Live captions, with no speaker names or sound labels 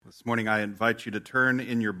This morning I invite you to turn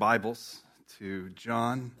in your Bibles to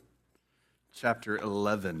John chapter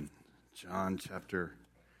 11. John chapter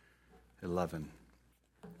 11.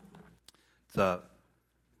 It's a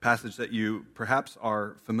passage that you perhaps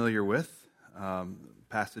are familiar with,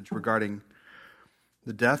 passage regarding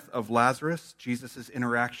the death of Lazarus, Jesus'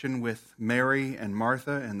 interaction with Mary and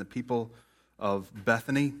Martha and the people of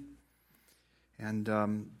Bethany.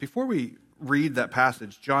 And before we read that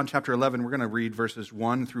passage, John chapter 11, we're going to read verses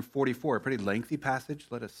 1 through 44, a pretty lengthy passage.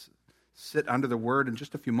 Let us sit under the word in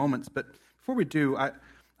just a few moments. But before we do,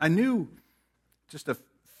 I knew just a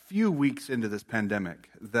few weeks into this pandemic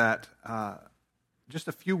that just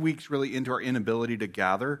a few weeks really into our inability to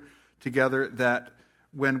gather together, that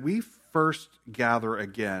when we first gather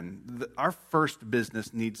again, our first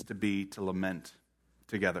business needs to be to lament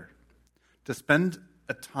together, to spend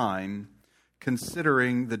a time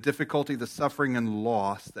considering the difficulty, the suffering, and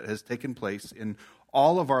loss that has taken place in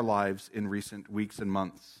all of our lives in recent weeks and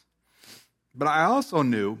months. But I also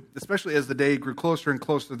knew, especially as the day grew closer and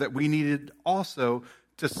closer, that we needed also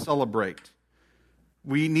to celebrate.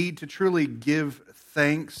 We need to truly give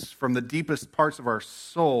thanks from the deepest parts of our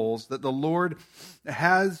souls that the Lord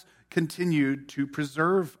has continued to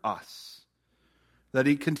preserve us, that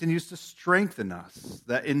He continues to strengthen us,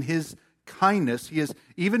 that in His kindness He has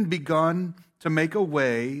even begun to make a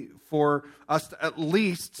way for us, to, at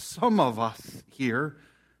least some of us here,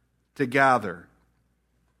 to gather.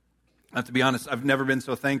 Now, to be honest, I've never been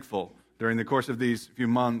so thankful during the course of these few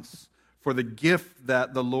months for the gift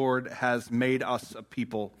that the Lord has made us a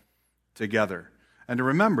people together. And to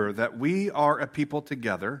remember that we are a people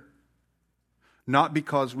together, not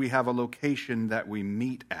because we have a location that we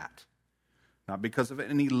meet at, not because of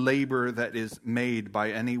any labor that is made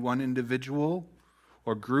by any one individual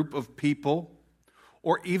or group of people,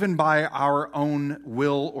 or even by our own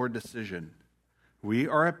will or decision. We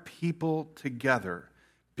are a people together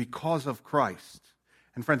because of Christ.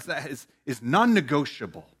 And friends, that is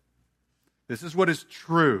non-negotiable. This is what is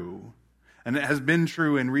true, and it has been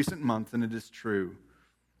true in recent months, and it is true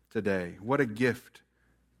today. What a gift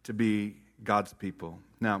to be God's people.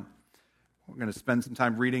 Now, we're going to spend some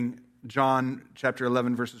time reading John chapter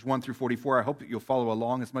 11, verses 1 through 44. I hope that you'll follow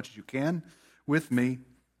along as much as you can with me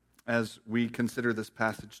as we consider this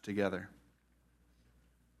passage together.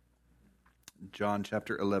 John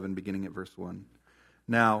chapter 11, beginning at verse 1.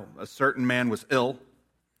 Now, a certain man was ill,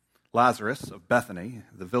 Lazarus of Bethany,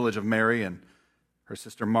 the village of Mary and her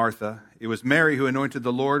sister Martha. It was Mary who anointed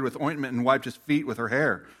the Lord with ointment and wiped his feet with her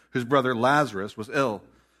hair, whose brother Lazarus was ill.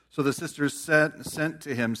 So the sisters sent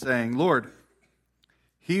to him, saying, Lord,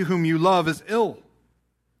 he whom you love is ill.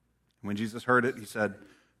 And when Jesus heard it, he said,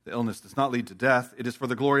 the illness does not lead to death. It is for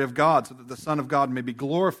the glory of God, so that the Son of God may be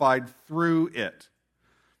glorified through it.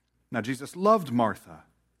 Now Jesus loved Martha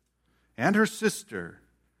and her sister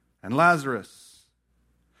and Lazarus.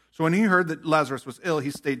 So when he heard that Lazarus was ill, he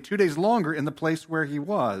stayed 2 days longer in the place where he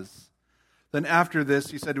was. Then after this,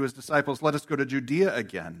 he said to his disciples, let us go to Judea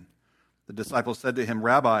again. The disciples said to him,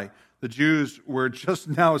 Rabbi, the Jews were just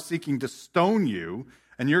now seeking to stone you,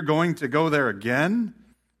 and you're going to go there again?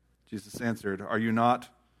 Jesus answered, Are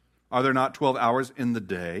there not 12 hours in the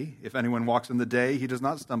day? If anyone walks in the day, he does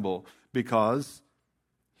not stumble, because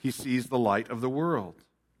he sees the light of the world.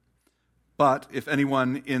 But if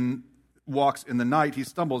anyone walks in the night, he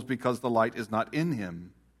stumbles because the light is not in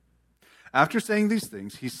him. After saying these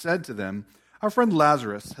things, he said to them, Our friend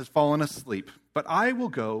Lazarus has fallen asleep, but I will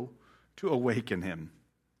go to awaken him.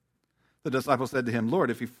 The disciples said to him, Lord,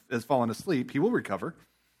 if he has fallen asleep, he will recover.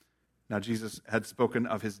 Now Jesus had spoken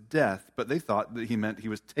of his death, but they thought that he meant he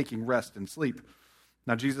was taking rest and sleep.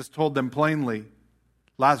 Now Jesus told them plainly,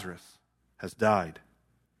 Lazarus has died.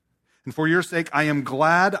 And for your sake I am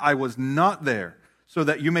glad I was not there, so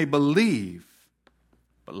that you may believe.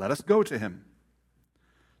 But let us go to him.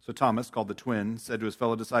 So Thomas, called the twin, said to his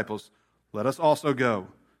fellow disciples, Let us also go,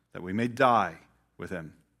 that we may die with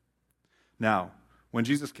him. Now, when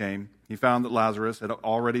Jesus came, he found that Lazarus had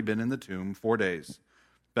already been in the tomb 4 days.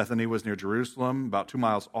 Bethany was near Jerusalem, about 2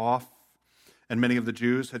 miles off, and many of the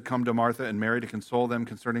Jews had come to Martha and Mary to console them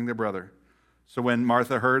concerning their brother. So when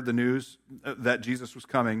Martha heard the news that Jesus was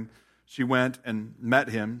coming, she went and met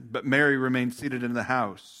him, but Mary remained seated in the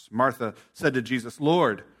house. Martha said to Jesus,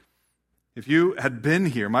 Lord, if you had been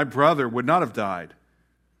here, my brother would not have died.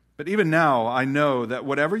 But even now I know that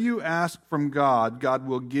whatever you ask from God, God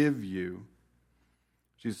will give you.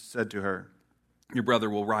 Jesus said to her, Your brother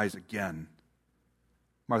will rise again.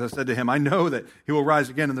 Martha said to him, I know that he will rise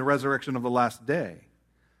again in the resurrection of the last day.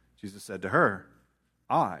 Jesus said to her,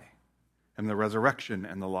 I am the resurrection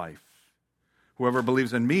and the life. Whoever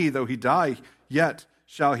believes in me, though he die, yet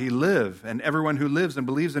shall he live, and everyone who lives and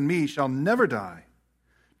believes in me shall never die.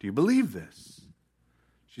 Do you believe this?"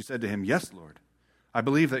 She said to him, "Yes, Lord. I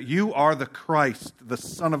believe that you are the Christ, the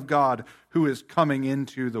Son of God, who is coming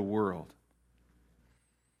into the world."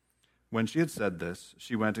 When she had said this,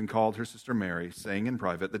 she went and called her sister Mary, saying in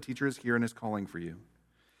private, "The teacher is here and is calling for you."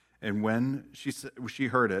 And when she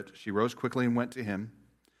heard it, she rose quickly and went to him.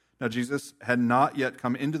 Now Jesus had not yet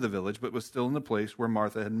come into the village, but was still in the place where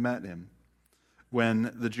Martha had met him.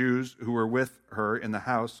 When the Jews who were with her in the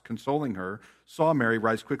house, consoling her, saw Mary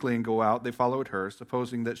rise quickly and go out, they followed her,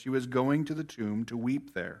 supposing that she was going to the tomb to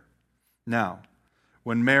weep there. Now,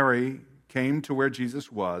 when Mary came to where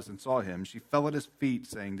Jesus was and saw him, she fell at his feet,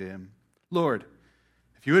 saying to him, "Lord,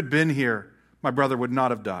 if you had been here, my brother would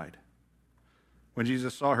not have died." When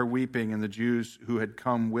Jesus saw her weeping and the Jews who had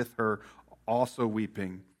come with her also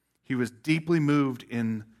weeping, he was deeply moved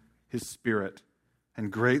in his spirit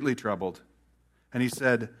and greatly troubled. And he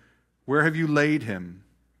said, "Where have you laid him?"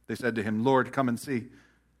 They said to him, "Lord, come and see."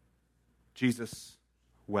 Jesus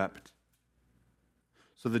wept.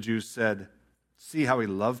 So the Jews said, "See how he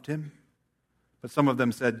loved him?" But some of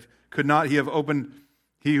them said, "Could not he who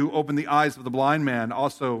opened the eyes of the blind man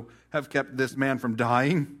also have kept this man from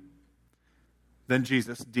dying?" Then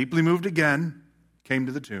Jesus, deeply moved again, came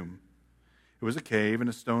to the tomb. It was a cave and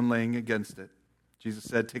a stone laying against it. Jesus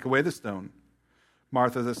said, "Take away the stone."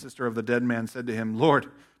 Martha, the sister of the dead man, said to him, "Lord,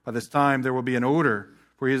 by this time there will be an odor,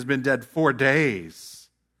 for he has been dead 4 days."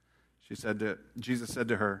 Jesus said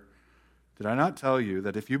to her, "Did I not tell you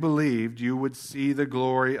that if you believed, you would see the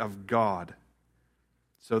glory of God?"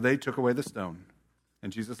 So they took away the stone.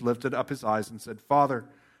 And Jesus lifted up his eyes and said, "Father,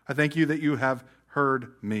 I thank you that you have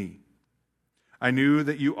heard me. I knew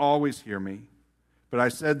that you always hear me, but I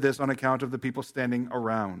said this on account of the people standing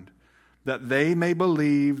around, that they may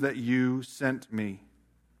believe that you sent me."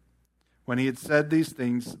 When he had said these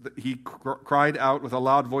things, he cried out with a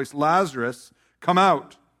loud voice, "Lazarus, come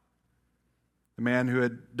out!" The man who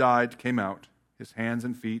had died came out, his hands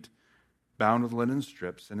and feet bound with linen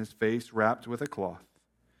strips, and his face wrapped with a cloth.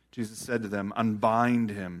 Jesus said to them,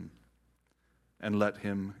 "Unbind him and let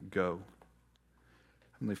him go."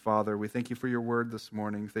 Heavenly Father, we thank you for your word this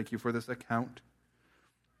morning. Thank you for this account,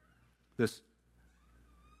 this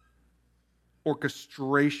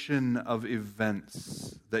orchestration of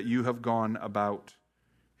events that you have gone about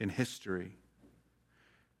in history,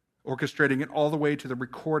 orchestrating it all the way to the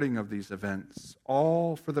recording of these events,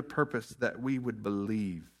 all for the purpose that we would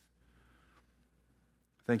believe.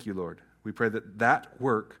 Thank you, Lord. We pray that that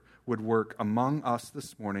work would work among us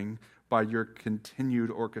this morning by your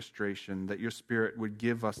continued orchestration, that your Spirit would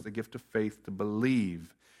give us the gift of faith to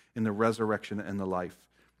believe in the resurrection and the life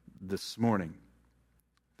this morning.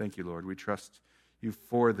 Thank you, Lord. We trust you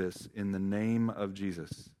for this in the name of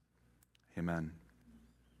Jesus. Amen.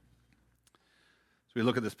 As we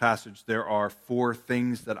look at this passage, there are 4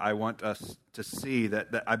 things that I want us to see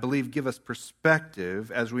that I believe give us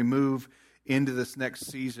perspective as we move into this next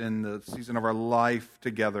season, the season of our life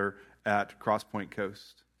together at Crosspoint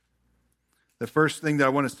Coast. The first thing that I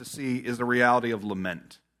want us to see is the reality of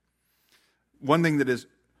lament. One thing that is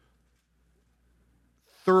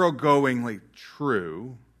thoroughgoingly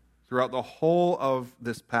true throughout the whole of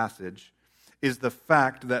this passage is the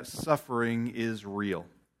fact that suffering is real.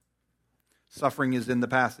 Suffering is in the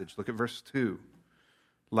passage. Look at verse 2.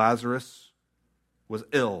 Lazarus was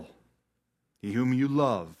ill. He whom you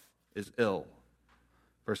love is ill.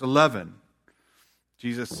 Verse 11.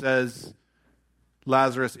 Jesus says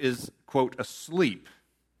Lazarus is, quote, asleep.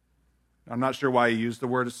 I'm not sure why he used the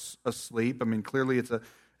word asleep. I mean, clearly it's a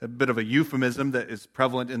bit of a euphemism that is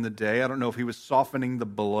prevalent in the day. I don't know if he was softening the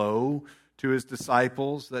blow to his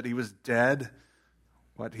disciples that he was dead,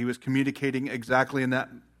 what he was communicating exactly in that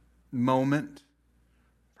moment.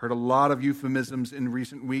 Heard a lot of euphemisms in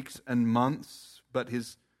recent weeks and months, but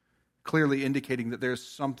his clearly indicating that there's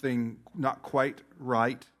something not quite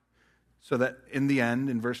right, so that in the end,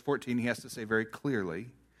 in verse 14, he has to say very clearly,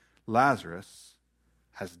 Lazarus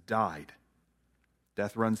has died.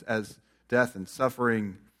 Death and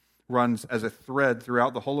suffering runs as a thread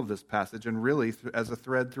throughout the whole of this passage, and really as a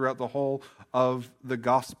thread throughout the whole of the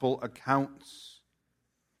gospel accounts.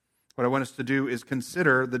 What I want us to do is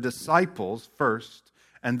consider the disciples first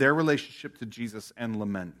and their relationship to Jesus and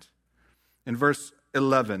lament. In verse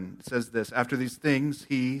 11, it says this, "After these things,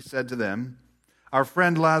 he said to them, 'Our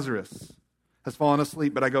friend Lazarus has fallen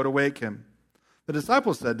asleep, but I go to wake him.' The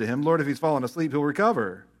disciples said to him, 'Lord, if he's fallen asleep, he'll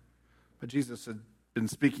recover.' But Jesus had been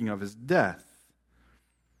speaking of his death."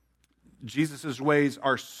 Jesus' ways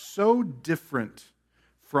are so different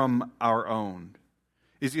from our own.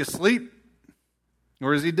 Is he asleep?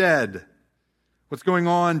 Or is he dead? What's going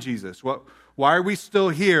on, Jesus? Why are we still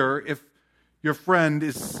here if your friend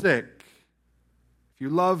is sick? If you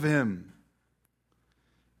love him.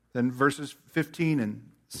 Then verses 15 and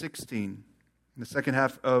 16. In the second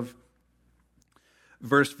half of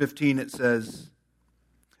verse 15 it says,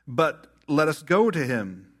 but let us go to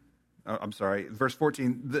him. Verse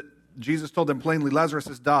 14. Jesus told them plainly, Lazarus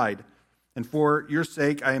has died, and for your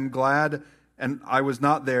sake I am glad and I was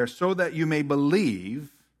not there, so that you may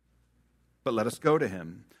believe, but let us go to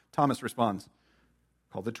him. Thomas responds,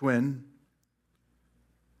 called the twin,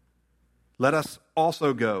 let us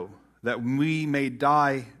also go, that we may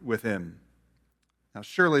die with him. Now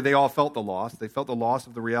surely they all felt the loss. They felt the loss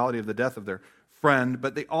of the reality of the death of their friend,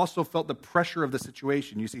 but they also felt the pressure of the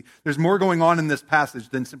situation. You see, there's more going on in this passage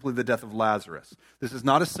than simply the death of Lazarus. This is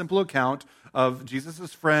not a simple account of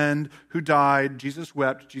Jesus' friend who died, Jesus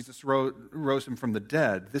wept, Jesus rose him from the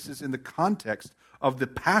dead. This is in the context of the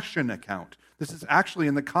passion account. This is actually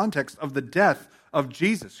in the context of the death of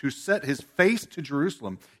Jesus, who set his face to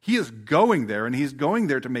Jerusalem. He is going there, and he's going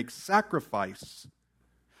there to make sacrifice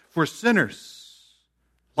for sinners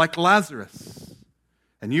like Lazarus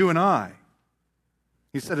and you and I.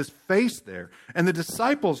 He set his face there. And the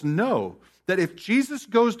disciples know that if Jesus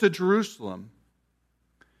goes to Jerusalem,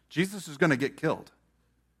 Jesus is going to get killed.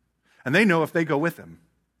 And they know if they go with him,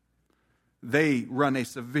 they run a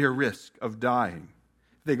severe risk of dying.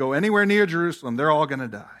 If they go anywhere near Jerusalem, they're all going to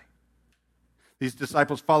die. These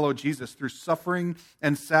disciples follow Jesus through suffering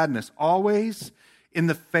and sadness, always in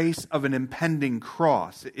the face of an impending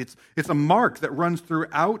cross. It's a mark that runs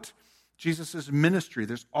throughout Jesus' ministry.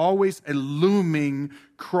 There's always a looming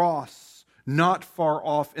cross not far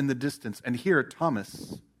off in the distance. And here,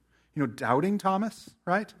 Thomas, doubting Thomas,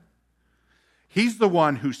 right? He's the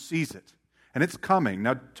one who sees it, and it's coming.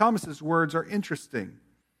 Now, Thomas's words are interesting.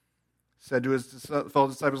 He said to his fellow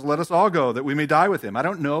disciples, let us all go, that we may die with him. I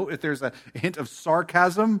don't know if there's a hint of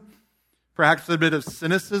sarcasm, perhaps a bit of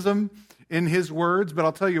cynicism in his words, but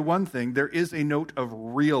I'll tell you one thing, there is a note of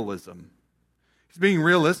realism. He's being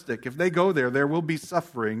realistic. If they go there, there will be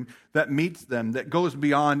suffering that meets them that goes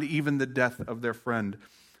beyond even the death of their friend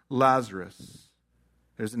Lazarus.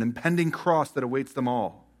 There's an impending cross that awaits them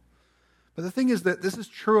all. But the thing is that this is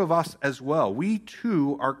true of us as well. We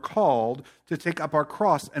too are called to take up our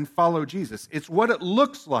cross and follow Jesus. It's what it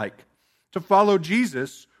looks like to follow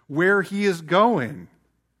Jesus where he is going.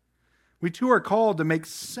 We too are called to make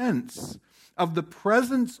sense of the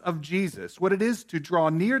presence of Jesus, what it is to draw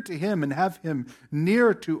near to him and have him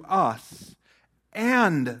near to us,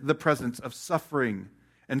 and the presence of suffering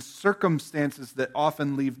and circumstances that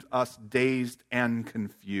often leave us dazed and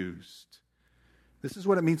confused. This is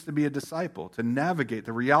what it means to be a disciple, to navigate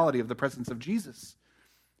the reality of the presence of Jesus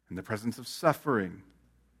and the presence of suffering.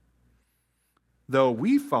 Though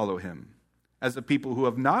we follow him as a people who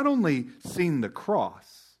have not only seen the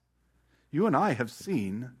cross, you and I have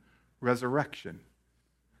seen resurrection.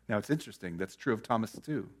 Now, it's interesting. That's true of Thomas,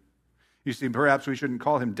 too. You see, perhaps we shouldn't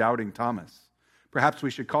call him doubting Thomas. Perhaps we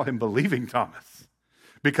should call him believing Thomas,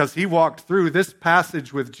 because he walked through this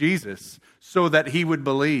passage with Jesus so that he would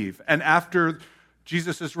believe. And after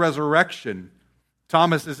Jesus' resurrection,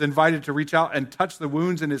 Thomas is invited to reach out and touch the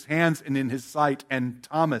wounds in his hands and in his sight, and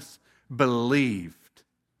Thomas believed.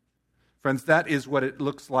 Friends, that is what it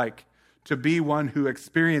looks like to be one who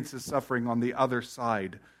experiences suffering on the other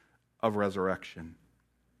side of resurrection.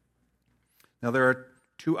 Now, there are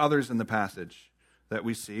two others in the passage that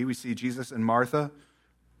we see. We see Jesus and Martha.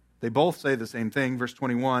 They both say the same thing. Verse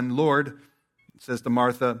 21, Lord, it says to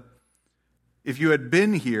Martha, if you had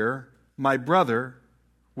been here, my brother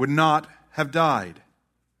would not have died.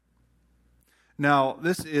 Now,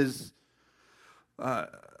 this is,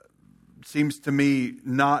 seems to me,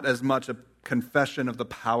 not as much a confession of the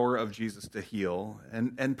power of Jesus to heal,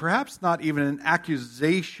 and perhaps not even an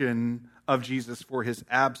accusation of Jesus for his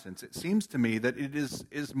absence. It seems to me that it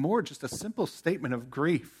is more just a simple statement of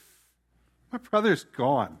grief. My brother's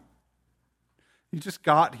gone. He just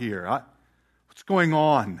got here. What's going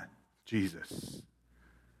on, Jesus?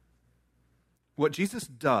 What Jesus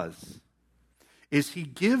does is he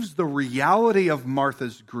gives the reality of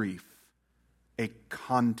Martha's grief a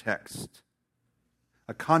context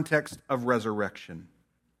of resurrection.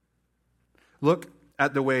 Look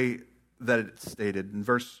at the way that it's stated. In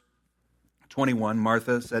verse 21,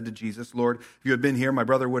 Martha said to Jesus, Lord, if you had been here, my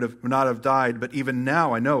brother would not have died, but even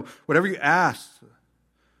now I know whatever you ask,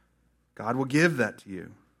 God will give that to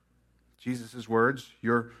you. Jesus' words,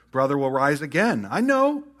 your brother will rise again. I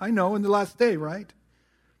know, in the last day, right?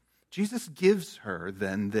 Jesus gives her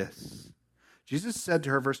then this. Jesus said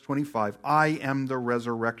to her, verse 25, I am the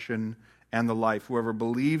resurrection and the life. Whoever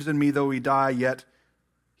believes in me, though he die, yet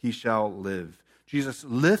he shall live. Jesus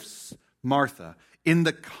lifts Martha in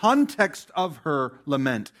the context of her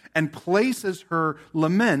lament and places her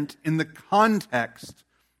lament in the context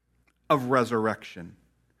of resurrection.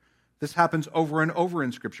 This happens over and over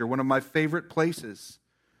in Scripture. One of my favorite places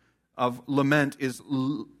of lament is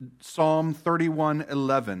Psalm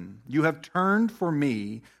 31:11. You have turned for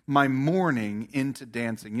me my mourning into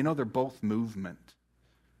dancing. You know, they're both movement.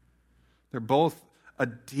 They're both a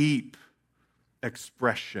deep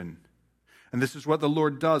expression. And this is what the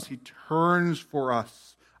Lord does. He turns for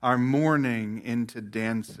us our mourning into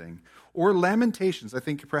dancing. Or Lamentations, I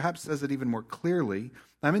think perhaps says it even more clearly.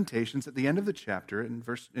 Lamentations at the end of the chapter,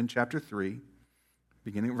 in chapter 3,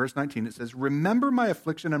 beginning at verse 19, it says, remember my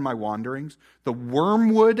affliction and my wanderings, the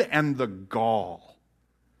wormwood and the gall.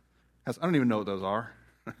 I don't even know what those are,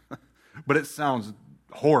 but it sounds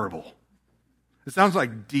horrible. It sounds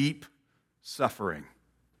like deep suffering,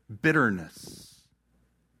 bitterness,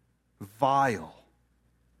 vile.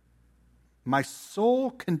 My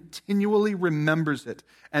soul continually remembers it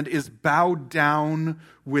and is bowed down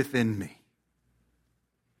within me.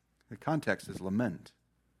 The context is lament.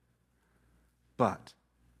 But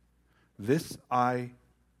this I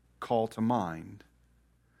call to mind,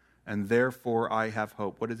 and therefore I have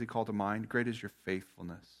hope. What does he call to mind? Great is your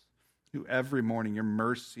faithfulness. New every morning, your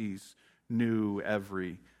mercies new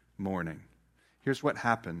every morning. Here's what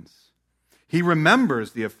happens. He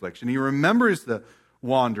remembers the affliction. He remembers the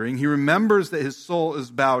wandering. He remembers that his soul is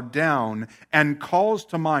bowed down and calls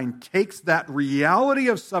to mind, takes that reality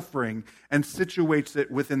of suffering and situates it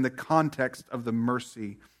within the context of the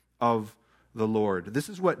mercy of the Lord. This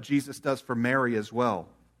is what Jesus does for Mary as well.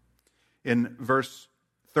 In verse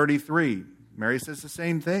 33, Mary says the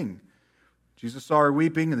same thing. Jesus saw her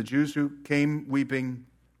weeping, and the Jews who came weeping,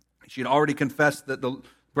 she had already confessed that the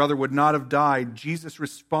brother would not have died. Jesus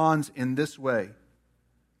responds in this way.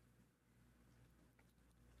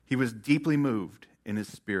 He was deeply moved in his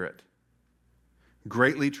spirit,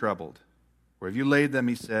 greatly troubled. Where have you laid them,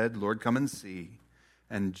 he said. Lord, come and see.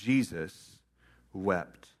 And Jesus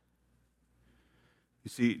wept. You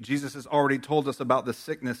see, Jesus has already told us about the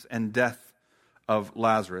sickness and death of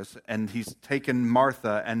Lazarus, and he's taken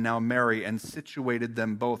Martha and now Mary and situated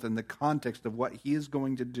them both in the context of what he is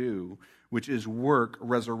going to do, which is work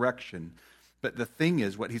resurrection. But the thing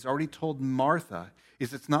is, what he's already told Martha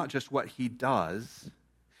is it's not just what he does,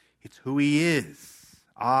 it's who he is.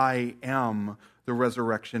 I am the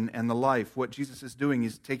resurrection and the life. What Jesus is doing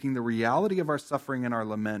is taking the reality of our suffering and our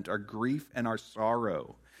lament, our grief and our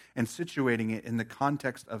sorrow, and situating it in the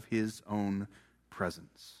context of his own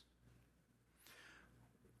presence.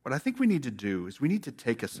 What I think we need to do is we need to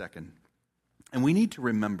take a second and we need to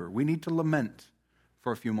remember, we need to lament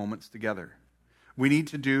for a few moments together. We need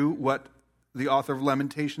to do what the author of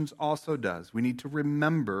Lamentations also does. We need to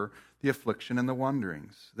remember the affliction and the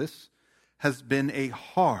wanderings. This has been a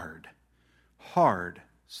hard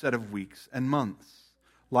set of weeks and months.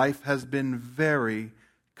 Life has been very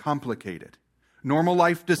complicated. Normal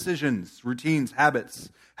life decisions, routines, habits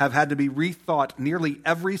have had to be rethought nearly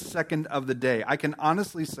every second of the day. I can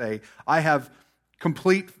honestly say I have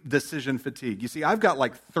complete decision fatigue. You see, I've got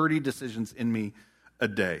like 30 decisions in me a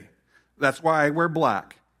day. That's why I wear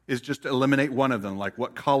black, is just to eliminate one of them, like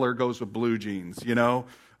what color goes with blue jeans, you know?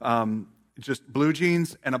 Just blue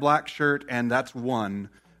jeans and a black shirt, and that's one.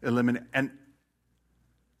 Eliminate. And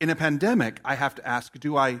in a pandemic, I have to ask,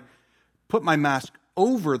 do I put my mask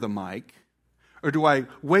over the mic, or do I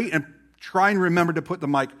wait and try and remember to put the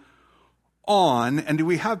mic on? And do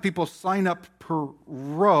we have people sign up per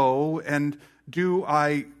row? And do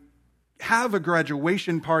I have a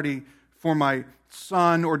graduation party for my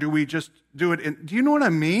son, or do we just do it do you know what I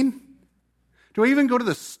mean? Do I even go to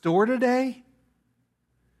the store today?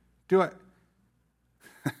 Do I?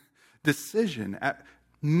 Decision,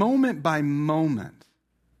 moment by moment.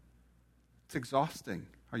 It's exhausting.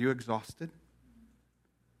 Are you exhausted?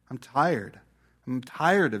 I'm tired. I'm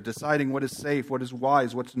tired of deciding what is safe, what is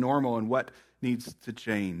wise, what's normal, and what needs to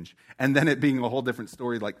change. And then it being a whole different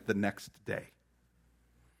story like the next day.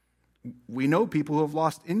 We know people who have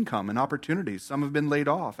lost income and opportunities. Some have been laid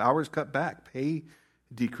off, hours cut back, pay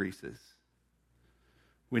decreases.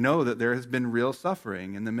 We know that there has been real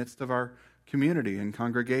suffering in the midst of our community and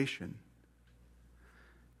congregation.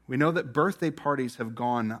 We know that birthday parties have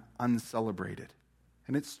gone uncelebrated.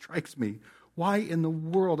 And it strikes me, why in the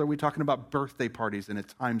world are we talking about birthday parties in a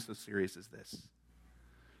time so serious as this?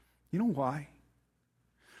 You know why?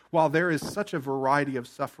 While there is such a variety of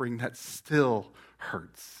suffering that still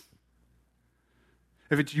hurts.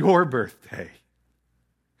 If it's your birthday,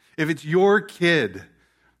 if it's your kid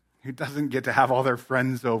who doesn't get to have all their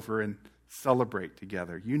friends over and celebrate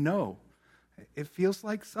together. You know, it feels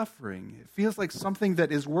like suffering. It feels like something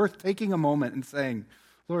that is worth taking a moment and saying,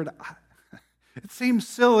 Lord, it seems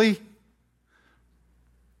silly,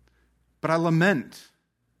 but I lament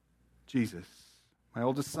Jesus. My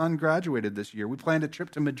oldest son graduated this year. We planned a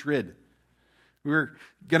trip to Madrid. We were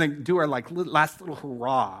going to do our last little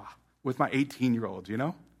hurrah with my 18-year-old, you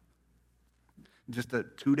know? Just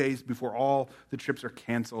 2 days before all the trips are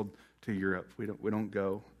canceled to Europe. We don't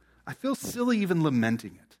go. I feel silly even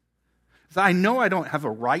lamenting it. I know I don't have a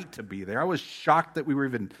right to be there. I was shocked that we were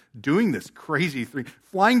even doing this crazy thing,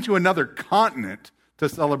 flying to another continent to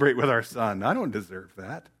celebrate with our son. I don't deserve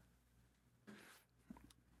that.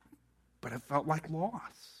 But it felt like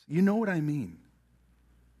loss. You know what I mean.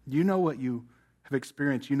 You know what you have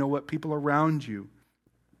experienced. You know what people around you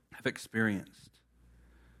have experienced.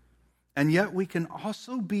 And yet we can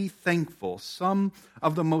also be thankful. Some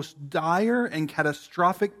of the most dire and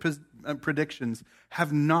catastrophic predictions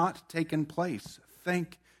have not taken place.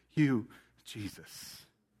 Thank you, Jesus.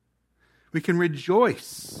 We can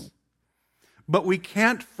rejoice, but we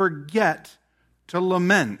can't forget to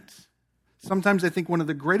lament. Sometimes I think one of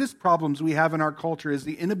the greatest problems we have in our culture is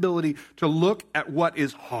the inability to look at what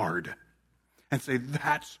is hard and say,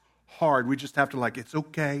 that's hard. We just have to it's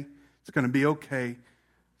okay. It's going to be okay.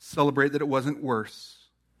 Celebrate that it wasn't worse.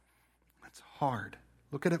 It's hard.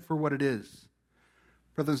 Look at it for what it is.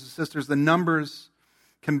 Brothers and sisters, the numbers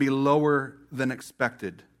can be lower than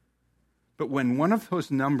expected. But when one of those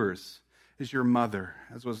numbers is your mother,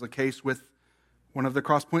 as was the case with one of the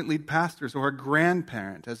Crosspoint lead pastors, or a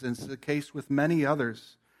grandparent, as is the case with many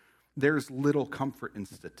others, there's little comfort in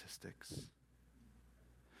statistics.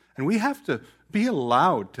 And we have to be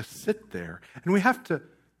allowed to sit there. And we have to,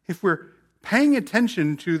 if we're paying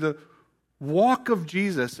attention to the walk of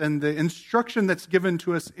Jesus and the instruction that's given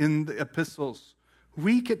to us in the epistles,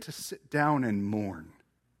 we get to sit down and mourn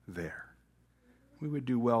there. We would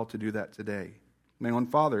do well to do that today. My own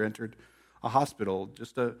father entered a hospital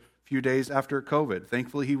just a few days after COVID.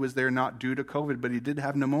 Thankfully, he was there not due to COVID, but he did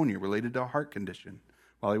have pneumonia related to a heart condition.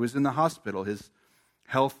 While he was in the hospital, his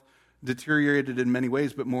health deteriorated in many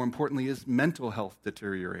ways, but more importantly, his mental health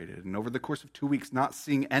deteriorated. And over the course of 2 weeks, not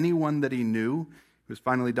seeing anyone that he knew, he was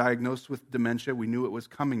finally diagnosed with dementia. We knew it was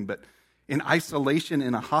coming, but in isolation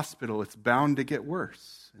in a hospital, it's bound to get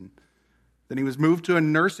worse. And then he was moved to a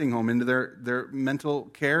nursing home into their mental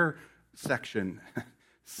care section.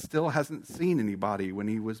 Still hasn't seen anybody when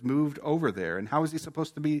he was moved over there. And how is he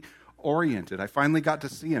supposed to be oriented? I finally got to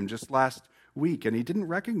see him just last week, and he didn't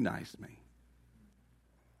recognize me.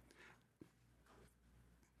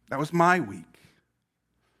 That was my week.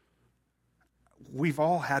 We've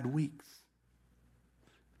all had weeks.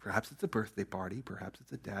 Perhaps it's a birthday party. Perhaps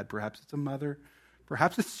it's a dad. Perhaps it's a mother.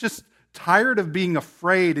 Perhaps it's just tired of being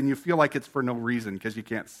afraid and you feel like it's for no reason because you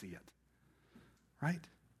can't see it. Right?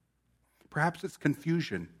 Perhaps it's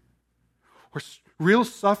confusion or real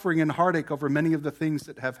suffering and heartache over many of the things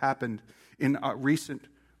that have happened in recent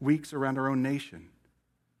weeks around our own nation.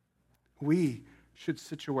 We should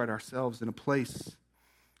situate ourselves in a place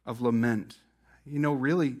of lament. You know,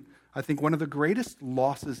 really, I think one of the greatest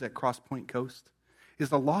losses at Crosspoint Coast is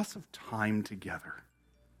the loss of time together.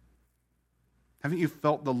 Haven't you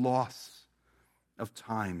felt the loss of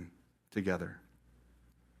time together?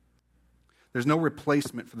 There's no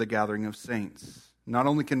replacement for the gathering of saints. Not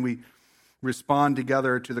only can we respond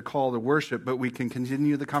together to the call to worship, but we can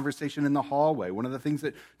continue the conversation in the hallway. One of the things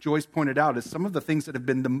that Joyce pointed out is some of the things that have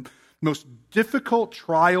been the most difficult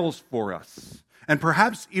trials for us, and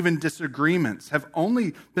perhaps even disagreements, have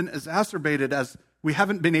only been exacerbated as we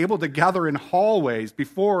haven't been able to gather in hallways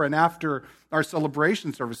before and after our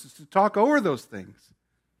celebration services to talk over those things.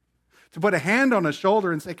 To put a hand on a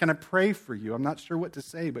shoulder and say, can I pray for you? I'm not sure what to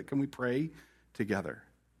say, but can we pray together?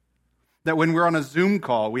 That when we're on a Zoom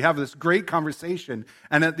call, we have this great conversation,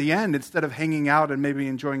 and at the end, instead of hanging out and maybe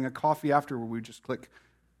enjoying a coffee afterward, we just click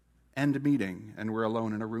end meeting, and we're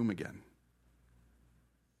alone in a room again.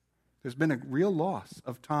 There's been a real loss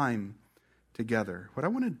of time together. What I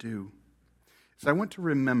want to do is I want to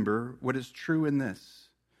remember what is true in this.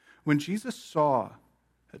 When Jesus saw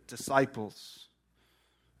disciples,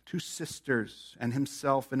 two sisters, and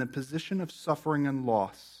himself in a position of suffering and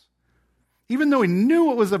loss, even though he knew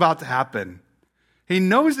what was about to happen, he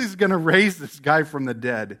knows he's going to raise this guy from the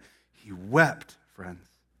dead, he wept, friends.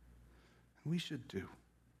 And we should do.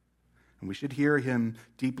 And we should hear him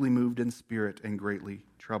deeply moved in spirit and greatly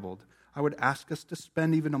troubled. I would ask us to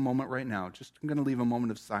spend even a moment right now, I'm going to leave a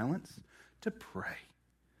moment of silence, to pray,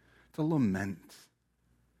 to lament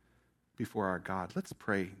before our God. Let's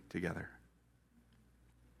pray together.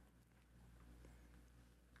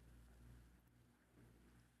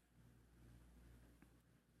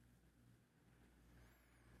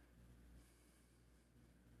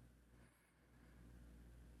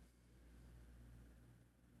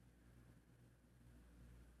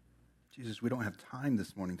 Jesus, we don't have time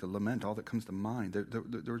this morning to lament all that comes to mind.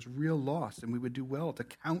 There's real loss, and we would do well to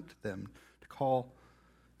count them,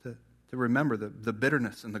 to remember the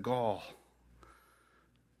bitterness and the gall,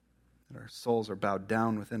 that our souls are bowed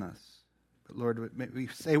down within us. But Lord, may we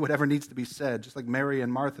say whatever needs to be said, just like Mary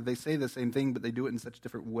and Martha. They say the same thing, but they do it in such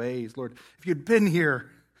different ways. Lord, if you'd been here,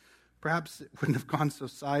 perhaps it wouldn't have gone so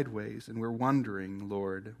sideways, and we're wondering,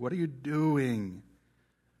 Lord, what are you doing?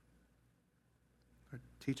 Lord,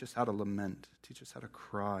 teach us how to lament. Teach us how to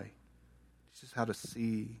cry. Teach us how to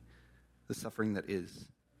see the suffering that is.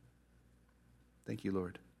 Thank you,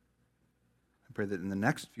 Lord. I pray that in the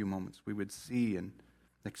next few moments we would see and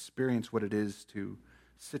experience what it is to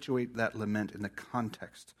situate that lament in the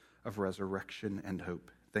context of resurrection and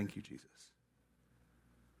hope. Thank you, Jesus.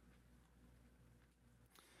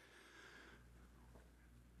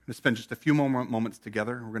 I'm going to spend just a few more moments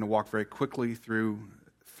together. We're going to walk very quickly through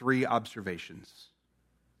 3 observations.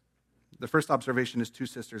 The first observation is 2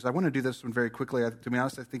 sisters. I want to do this one very quickly. To be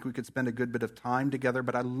honest, I think we could spend a good bit of time together,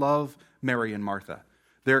 but I love Mary and Martha.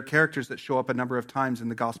 They're characters that show up a number of times in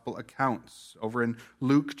the gospel accounts. Over in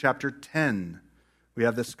Luke chapter 10, we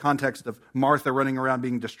have this context of Martha running around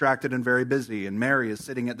being distracted and very busy, and Mary is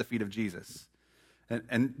sitting at the feet of Jesus.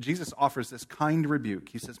 And Jesus offers this kind rebuke.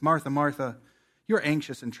 He says, Martha, Martha, you're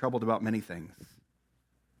anxious and troubled about many things.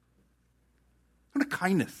 What a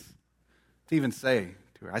kindness to even say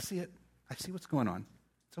to her, I see it. I see what's going on.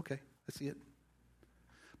 It's okay. I see it.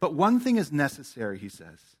 But one thing is necessary, he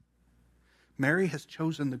says. Mary has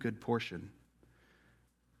chosen the good portion,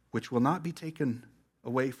 which will not be taken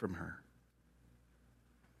away from her.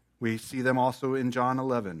 We see them also in John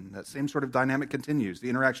 11. That same sort of dynamic continues. The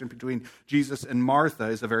interaction between Jesus and Martha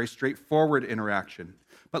is a very straightforward interaction.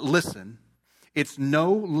 But listen, it's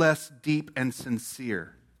no less deep and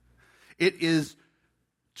sincere. It is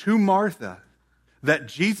to Martha that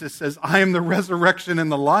Jesus says, I am the resurrection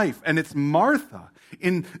and the life. And it's Martha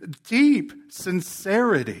in deep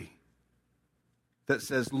sincerity that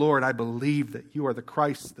says, Lord, I believe that you are the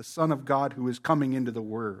Christ, the Son of God who is coming into the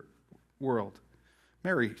world.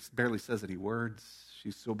 Mary barely says any words.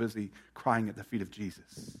 She's so busy crying at the feet of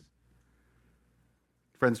Jesus.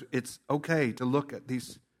 Friends, it's okay to look at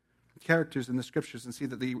these characters in the Scriptures and see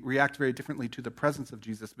that they react very differently to the presence of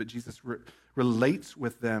Jesus, but Jesus relates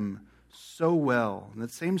with them so well. And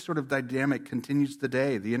that same sort of dynamic continues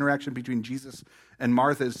today. The interaction between Jesus and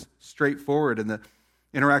Martha is straightforward, and the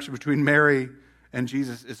interaction between Mary and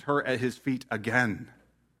Jesus is her at his feet again.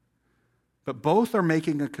 But both are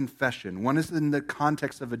making a confession. One is in the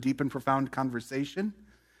context of a deep and profound conversation,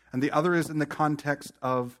 and the other is in the context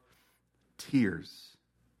of tears.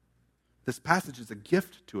 This passage is a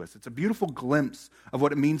gift to us. It's a beautiful glimpse of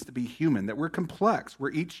what it means to be human, that we're complex,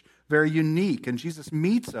 we're each very unique, and Jesus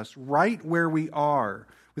meets us right where we are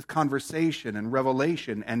with conversation and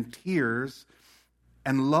revelation and tears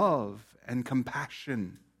and love and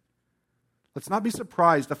compassion. Let's not be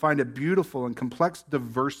surprised to find a beautiful and complex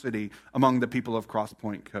diversity among the people of Cross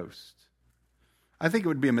Point Coast. I think it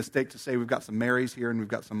would be a mistake to say we've got some Marys here and we've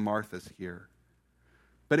got some Marthas here.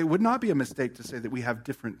 But it would not be a mistake to say that we have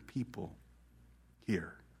different people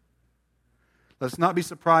here. Let's not be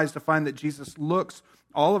surprised to find that Jesus looks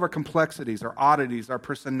all of our complexities, our oddities, our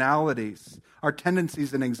personalities, our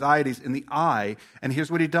tendencies and anxieties in the eye, and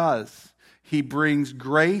here's what he does. He brings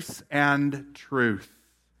grace and truth.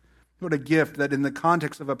 What a gift that in the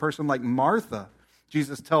context of a person like Martha,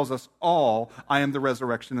 Jesus tells us all, I am the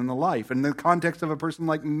resurrection and the life. In the context of a person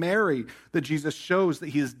like Mary, that Jesus shows that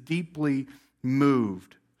he is deeply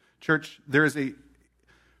moved. Church, there is a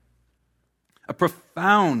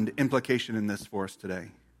profound implication in this for us today.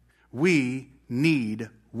 We need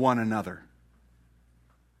one another.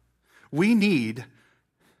 We need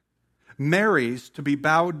Marys to be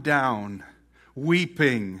bowed down,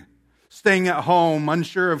 weeping, staying at home,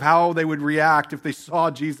 unsure of how they would react if they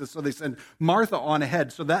saw Jesus. So they send Martha on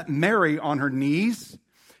ahead so that Mary on her knees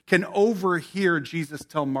can overhear Jesus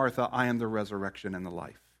tell Martha, I am the resurrection and the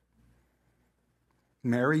life.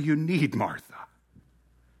 Mary, you need Martha.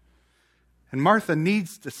 And Martha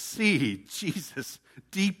needs to see Jesus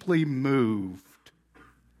deeply moved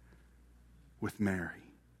with Mary.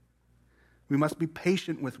 We must be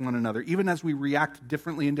patient with one another, even as we react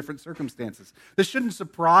differently in different circumstances. This shouldn't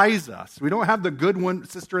surprise us. We don't have the good one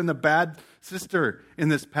sister and the bad sister in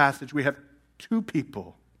this passage. We have 2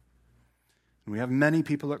 people. And we have many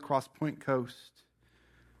people at Cross Point Coast.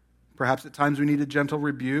 Perhaps at times we need a gentle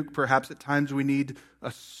rebuke. Perhaps at times we need a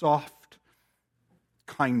soft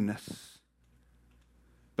kindness.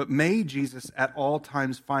 But may Jesus at all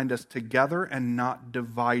times find us together and not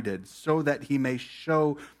divided, so that he may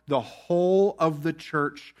show the whole of the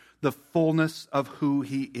church the fullness of who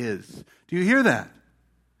he is. Do you hear that?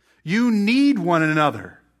 You need one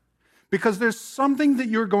another. Because there's something that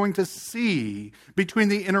you're going to see between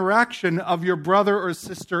the interaction of your brother or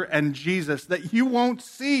sister and Jesus that you won't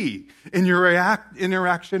see in your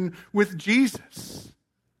interaction with Jesus.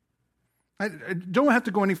 I don't have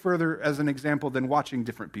to go any further as an example than watching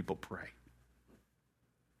different people pray.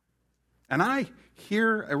 And I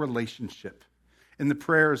hear a relationship in the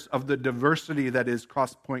prayers of the diversity that is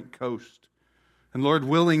Cross Point Coast, and Lord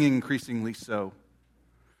willing, increasingly so,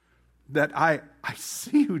 that I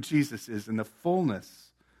see who Jesus is in the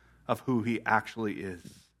fullness of who he actually is.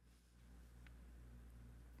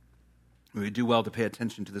 We do well to pay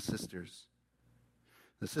attention to the sisters.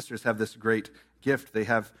 The sisters have this great gift. They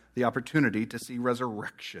have the opportunity to see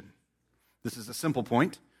resurrection. This is a simple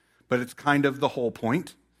point, but it's kind of the whole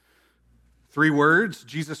point. 3 words,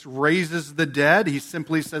 Jesus raises the dead. He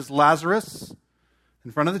simply says, Lazarus.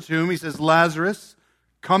 In front of the tomb, he says, Lazarus,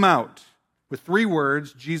 come out. With 3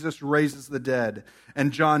 words, Jesus raises the dead.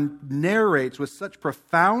 And John narrates with such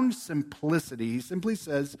profound simplicity. He simply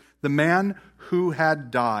says, the man who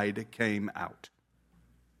had died came out.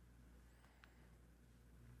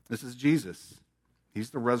 This is Jesus. He's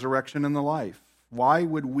the resurrection and the life. Why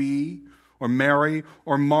would we, or Mary,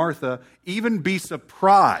 or Martha, even be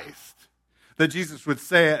surprised that Jesus would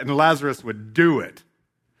say it and Lazarus would do it?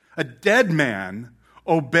 A dead man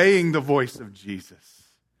obeying the voice of Jesus.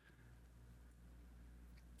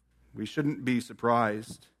 We shouldn't be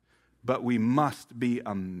surprised, but we must be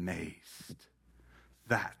amazed.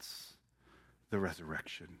 That's the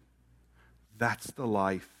resurrection. That's the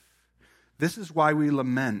life. This is why we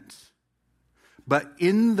lament. But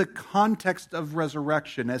in the context of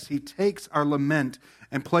resurrection, as he takes our lament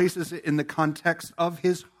and places it in the context of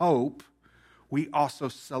his hope, we also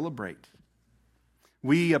celebrate.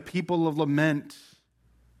 We, a people of lament,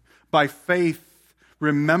 by faith,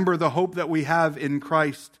 remember the hope that we have in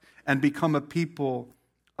Christ and become a people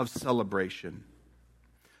of celebration.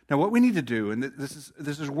 Now, what we need to do, and this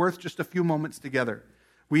is worth just a few moments together,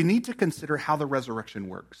 we need to consider how the resurrection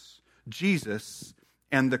works. Jesus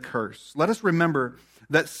and the curse. Let us remember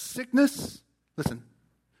that sickness, listen,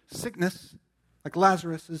 sickness, like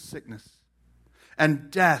Lazarus' sickness,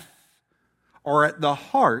 and death are at the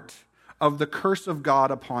heart of the curse of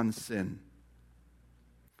God upon sin.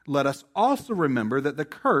 Let us also remember that the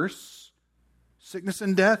curse, sickness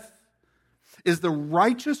and death, is the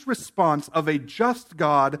righteous response of a just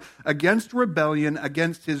God against rebellion,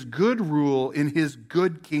 against his good rule in his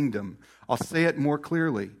good kingdom. I'll say it more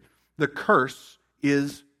clearly. The curse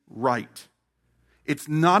is right. It's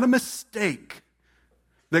not a mistake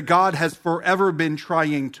that God has forever been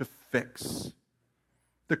trying to fix.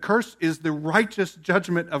 The curse is the righteous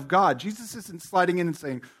judgment of God. Jesus isn't sliding in and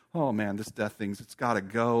saying, oh man, this death thing, it's got to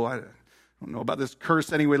go. I don't know about this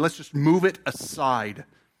curse anyway. Let's just move it aside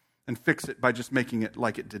and fix it by just making it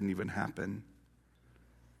like it didn't even happen.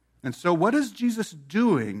 And so what is Jesus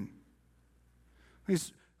doing?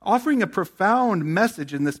 He's offering a profound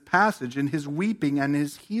message in this passage in his weeping and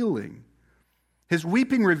his healing. His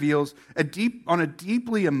weeping reveals on a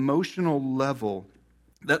deeply emotional level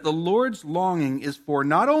that the Lord's longing is for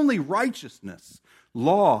not only righteousness,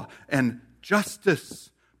 law, and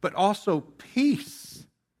justice, but also peace.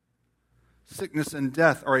 Sickness and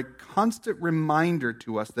death are a constant reminder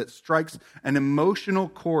to us that strikes an emotional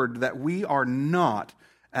chord that we are not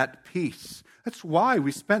at peace. That's why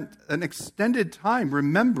we spent an extended time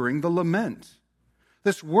remembering the lament.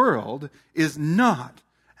 This world is not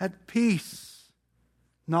at peace.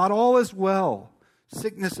 Not all is well.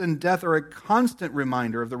 Sickness and death are a constant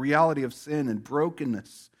reminder of the reality of sin and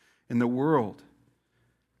brokenness in the world.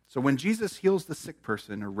 So when Jesus heals the sick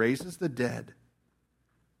person or raises the dead,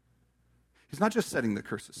 he's not just setting the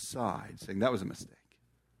curse aside, saying that was a mistake.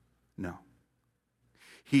 No.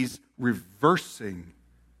 He's reversing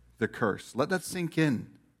the curse. Let that sink in.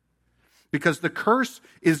 Because the curse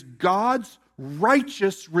is God's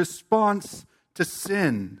righteous response to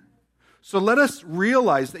sin. So let us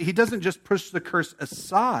realize that he doesn't just push the curse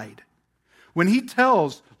aside. When he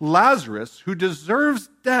tells Lazarus, who deserves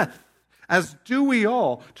death, as do we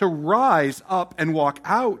all, to rise up and walk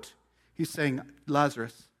out, he's saying,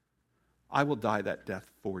 Lazarus, I will die that death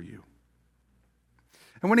for you.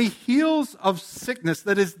 And when he heals of sickness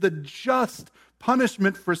that is the just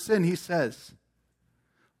punishment for sin, he says,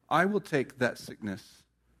 I will take that sickness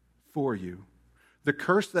for you. The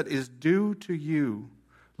curse that is due to you,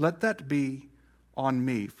 let that be on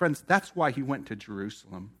me. Friends, that's why he went to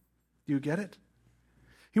Jerusalem. Do you get it?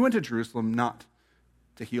 He went to Jerusalem not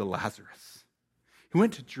to heal Lazarus. He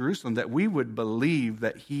went to Jerusalem that we would believe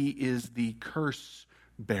that he is the curse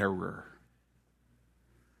bearer.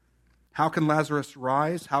 How can Lazarus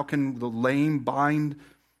rise? How can the lame bind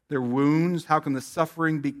their wounds? How can the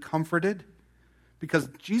suffering be comforted? Because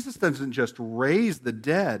Jesus doesn't just raise the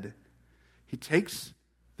dead, he takes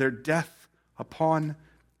their death upon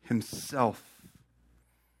himself.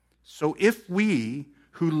 So if we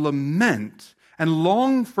who lament and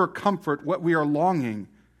long for comfort, what we are longing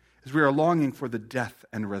is we are longing for the death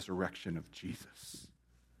and resurrection of Jesus.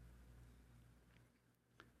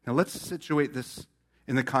 Now let's situate this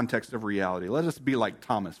in the context of reality. Let us be like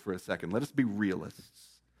Thomas for a second. Let us be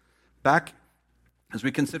realists. Back as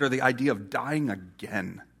we consider the idea of dying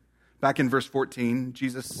again. Back in verse 14,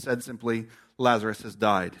 Jesus said simply, Lazarus has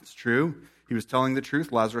died. It's true. He was telling the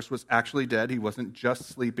truth. Lazarus was actually dead. He wasn't just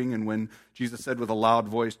sleeping. And when Jesus said with a loud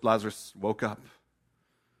voice, Lazarus woke up.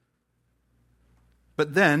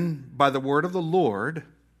 But then, by the word of the Lord,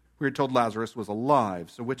 we are told Lazarus was alive.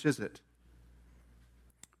 So which is it?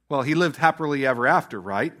 Well, he lived happily ever after,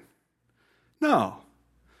 right? No.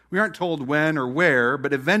 We aren't told when or where,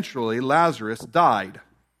 but eventually Lazarus died.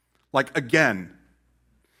 Like again.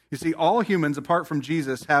 You see, all humans, apart from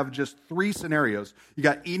Jesus, have just three scenarios. You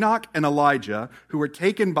got Enoch and Elijah, who were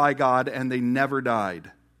taken by God and they never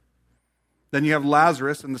died. Then you have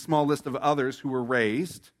Lazarus and the small list of others who were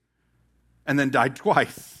raised and then died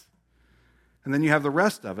twice. And then you have the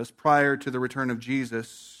rest of us prior to the return of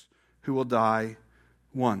Jesus who will die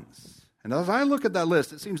once. And as I look at that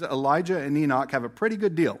list, it seems that Elijah and Enoch have a pretty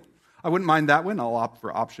good deal. I wouldn't mind that one. I'll opt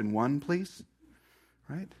for option one, please.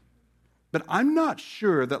 Right? But I'm not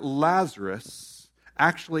sure that Lazarus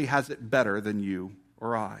actually has it better than you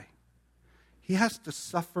or I. He has to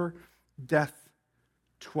suffer death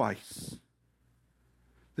twice.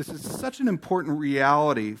 This is such an important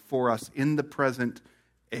reality for us in the present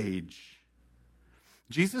age.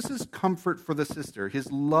 Jesus' comfort for the sister,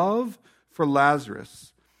 his love for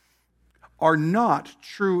Lazarus, are not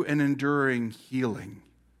true and enduring healing.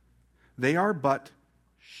 They are but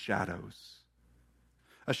shadows.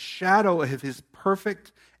 A shadow of his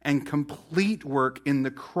perfect and complete work in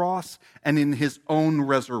the cross and in his own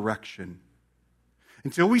resurrection.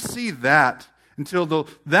 Until we see that, until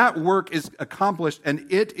that work is accomplished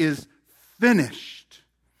and it is finished,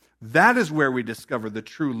 that is where we discover the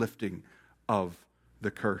true lifting of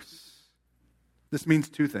the curse. This means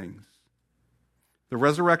two things. The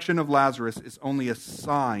resurrection of Lazarus is only a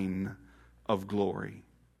sign of glory.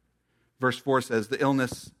 Verse 4 says, the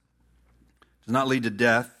illness does not lead to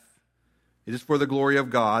death. It is for the glory of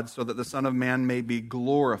God, so that the Son of Man may be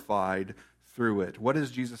glorified through it. What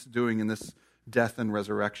is Jesus doing in this death and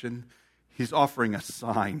resurrection? He's offering a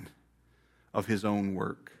sign of his own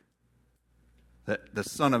work, that the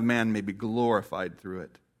Son of Man may be glorified through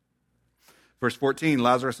it. Verse 14,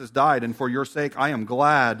 Lazarus has died, and for your sake I am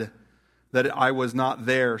glad that I was not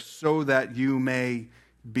there, so that you may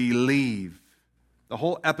believe. The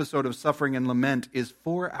whole episode of suffering and lament is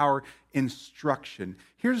for our instruction.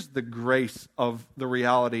 Here's the grace of the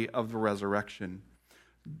reality of the resurrection.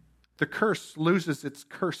 The curse loses its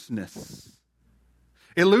curseness.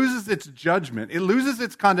 It loses its judgment. It loses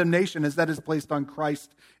its condemnation as that is placed on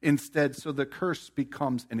Christ instead. So the curse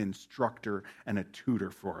becomes an instructor and a tutor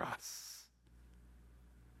for us.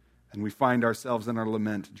 And we find ourselves in our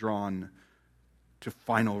lament drawn to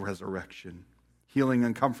final resurrection. Healing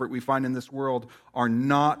and comfort we find in this world are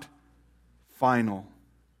not final.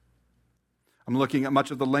 I'm looking at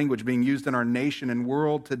much of the language being used in our nation and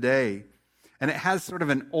world today, and it has sort of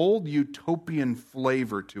an old utopian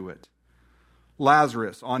flavor to it.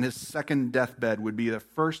 Lazarus, on his second deathbed, would be the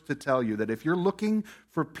first to tell you that if you're looking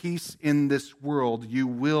for peace in this world, you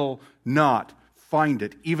will not find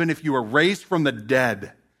it. Even if you are raised from the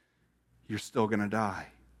dead, you're still going to die.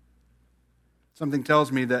 Something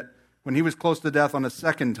tells me that when he was close to death on a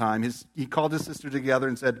second time, he called his sister together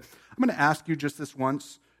and said, I'm going to ask you just this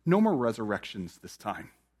once, no more resurrections this time.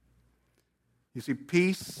 You see,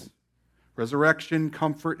 peace, resurrection,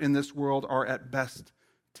 comfort in this world are at best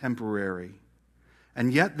temporary.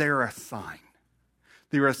 And yet they are a sign.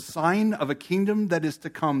 They are a sign of a kingdom that is to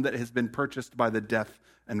come that has been purchased by the death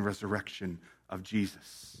and resurrection of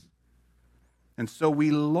Jesus. And so we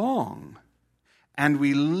long and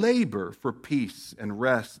we labor for peace and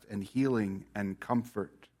rest and healing and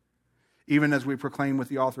comfort. Even as we proclaim with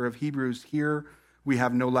the author of Hebrews, here we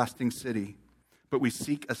have no lasting city, but we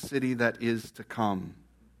seek a city that is to come.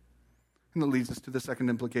 And that leads us to the second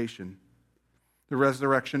implication. The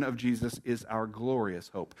resurrection of Jesus is our glorious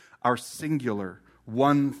hope, our singular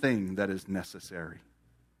one thing that is necessary.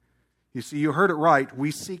 You see, you heard it right.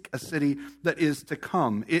 We seek a city that is to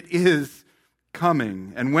come. It is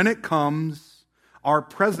coming. And when it comes, Our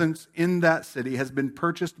presence in that city has been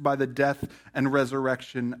purchased by the death and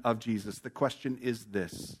resurrection of Jesus. The question is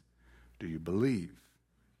this: do you believe?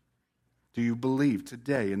 Do you believe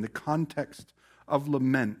today, in the context of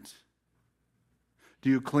lament, do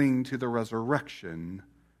you cling to the resurrection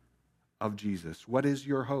of Jesus? What is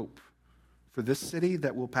your hope? For this city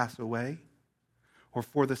that will pass away, or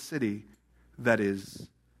for the city that is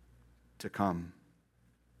to come?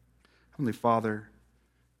 Heavenly Father,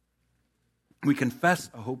 we confess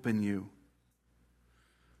a hope in you.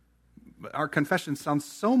 But our confession sounds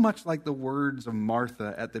so much like the words of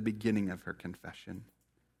Martha at the beginning of her confession.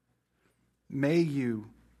 May you,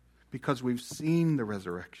 because we've seen the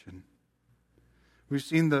resurrection, we've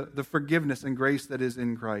seen the forgiveness and grace that is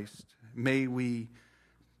in Christ, may we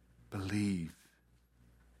believe.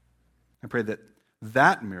 I pray that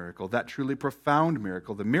that miracle, that truly profound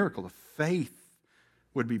miracle, the miracle of faith,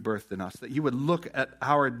 would be birthed in us, that you would look at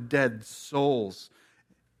our dead souls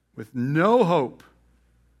with no hope,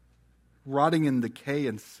 rotting in decay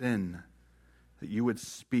and sin, that you would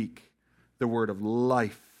speak the word of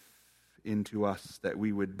life into us, that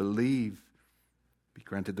we would believe, be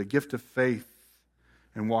granted the gift of faith,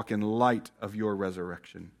 and walk in light of your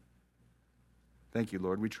resurrection. Thank you,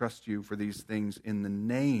 Lord. We trust you for these things in the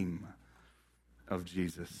name of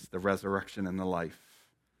Jesus, the resurrection and the life.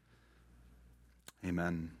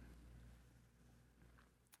 Amen.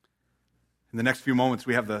 In the next few moments,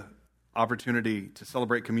 we have the opportunity to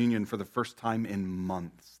celebrate communion for the first time in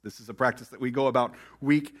months. This is a practice that we go about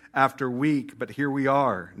week after week, but here we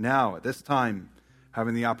are now at this time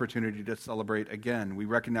having the opportunity to celebrate again. We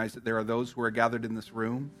recognize that there are those who are gathered in this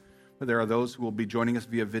room, but there are those who will be joining us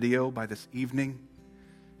via video by this evening.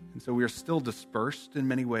 And so we are still dispersed in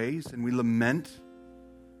many ways, and we lament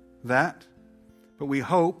that, but we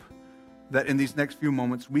hope that in these next few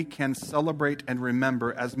moments we can celebrate and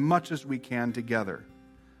remember as much as we can together.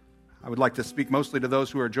 I would like to speak mostly to those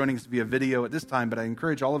who are joining us via video at this time, but I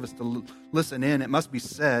encourage all of us to listen in. It must be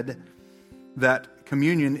said that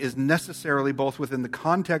communion is necessarily both within the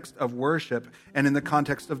context of worship and in the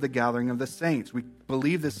context of the gathering of the saints. We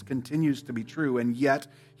believe this continues to be true, and yet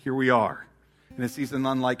here we are in a season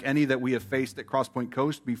unlike any that we have faced at Crosspoint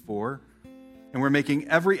Coast before, and we're making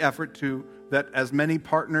every effort to that as many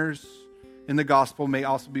partners in the gospel may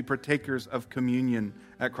also be partakers of communion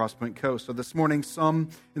at Crosspoint Coast. So this morning, some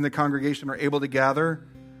in the congregation are able to gather,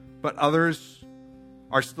 but others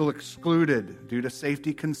are still excluded due to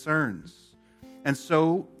safety concerns. And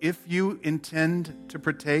so if you intend to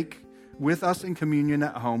partake with us in communion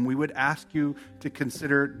at home, we would ask you to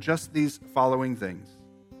consider just these following things.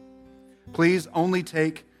 Please only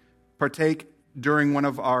partake during one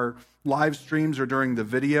of our live streams or during the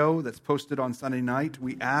video that's posted on Sunday night.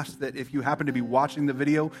 We ask that if you happen to be watching the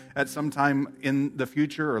video at some time in the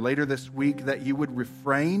future or later this week, that you would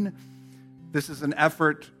refrain. This is an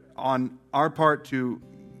effort on our part to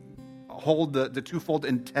hold the twofold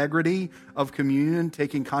integrity of communion,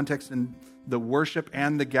 taking context in the worship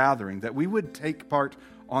and the gathering, that we would take part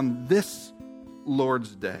on this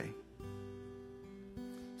Lord's Day.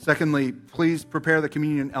 Secondly, please prepare the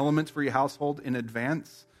communion elements for your household in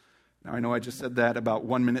advance. Now, I know I just said that about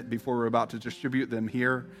 1 minute before we're about to distribute them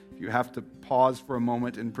here. If you have to pause for a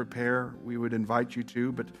moment and prepare, we would invite you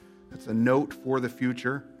to, but that's a note for the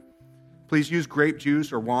future. Please use grape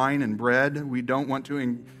juice or wine and bread. We don't want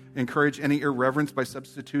to encourage any irreverence by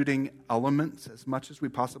substituting elements as much as we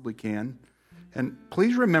possibly can. And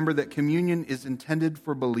please remember that communion is intended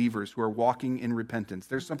for believers who are walking in repentance.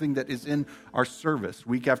 There's something that is in our service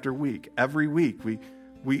week after week. Every week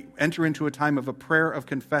we enter into a time of a prayer of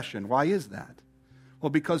confession. Why is that?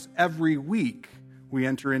 Well, because every week we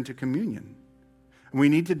enter into communion. And we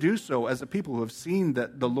need to do so as a people who have seen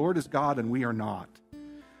that the Lord is God and we are not,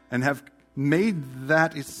 and have made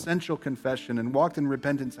that essential confession and walked in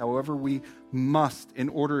repentance however we must in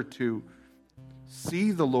order to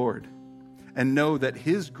see the Lord and know that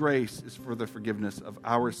His grace is for the forgiveness of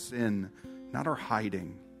our sin, not our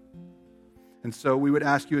hiding. And so we would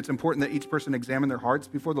ask you, it's important that each person examine their hearts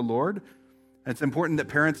before the Lord. And it's important that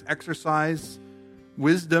parents exercise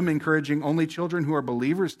wisdom, encouraging only children who are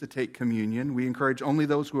believers to take communion. We encourage only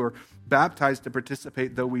those who are baptized to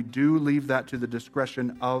participate, though we do leave that to the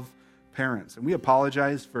discretion of parents. And we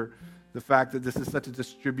apologize for the fact that this is such a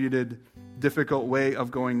distributed, difficult way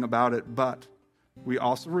of going about it, but we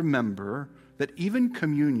also remember that even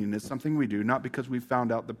communion is something we do not because we've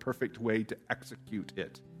found out the perfect way to execute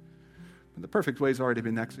it. But the perfect way has already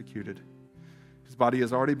been executed. His body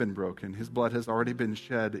has already been broken. His blood has already been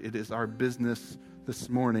shed. It is our business this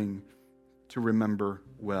morning to remember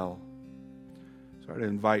well. So I'd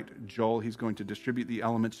invite Joel. He's going to distribute the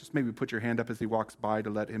elements. Just maybe put your hand up as he walks by to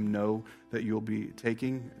let him know that you'll be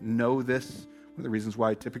taking. Know this. One of the reasons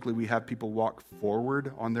why typically we have people walk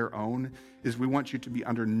forward on their own is we want you to be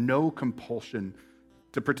under no compulsion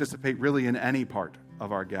to participate really in any part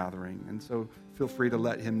of our gathering. And so feel free to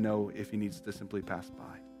let him know if he needs to simply pass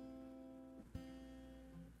by.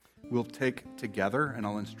 We'll take together, and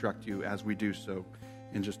I'll instruct you as we do so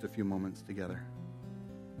in just a few moments together.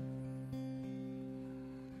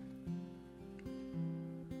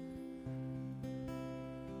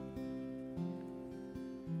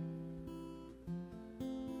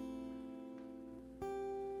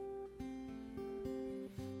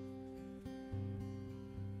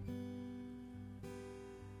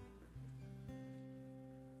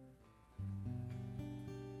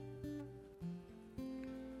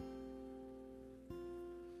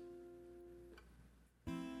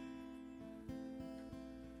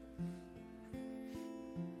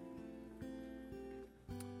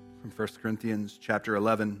 From 1 Corinthians chapter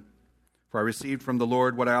 11. For I received from the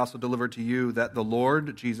Lord what I also delivered to you, that the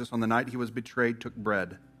Lord Jesus, on the night he was betrayed, took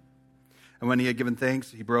bread. And when he had given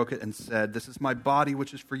thanks, he broke it and said, "This is my body,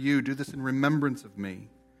 which is for you. Do this in remembrance of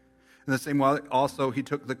me." In the same way also he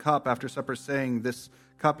took the cup after supper, saying, "This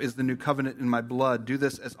cup is the new covenant in my blood. Do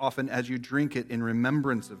this as often as you drink it in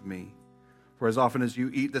remembrance of me. For as often as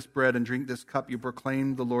you eat this bread and drink this cup, you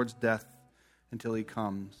proclaim the Lord's death until he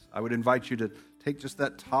comes." I would invite you to take just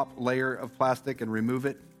that top layer of plastic and remove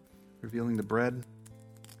it, revealing the bread.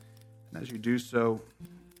 And as you do so,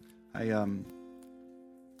 I am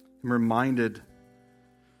reminded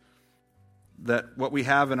that what we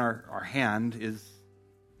have in our hand is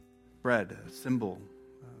bread, a symbol,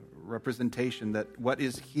 a representation that what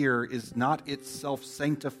is here is not itself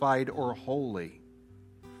sanctified or holy,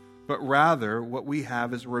 but rather what we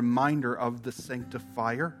have is a reminder of the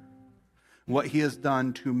sanctifier, what he has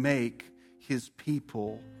done to make his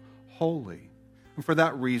people holy. And for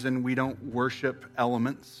that reason, we don't worship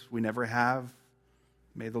elements. We never have.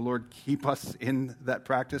 May the Lord keep us in that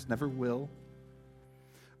practice, never will.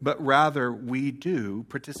 But rather, we do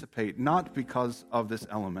participate, not because of this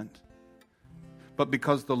element, but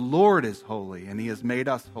because the Lord is holy and he has made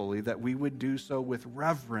us holy, that we would do so with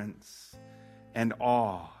reverence and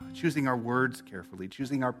awe, choosing our words carefully,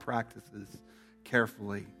 choosing our practices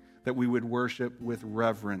carefully, that we would worship with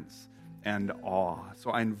reverence and awe.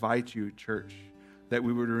 So I invite you, church, that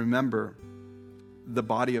we would remember the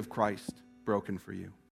body of Christ broken for you.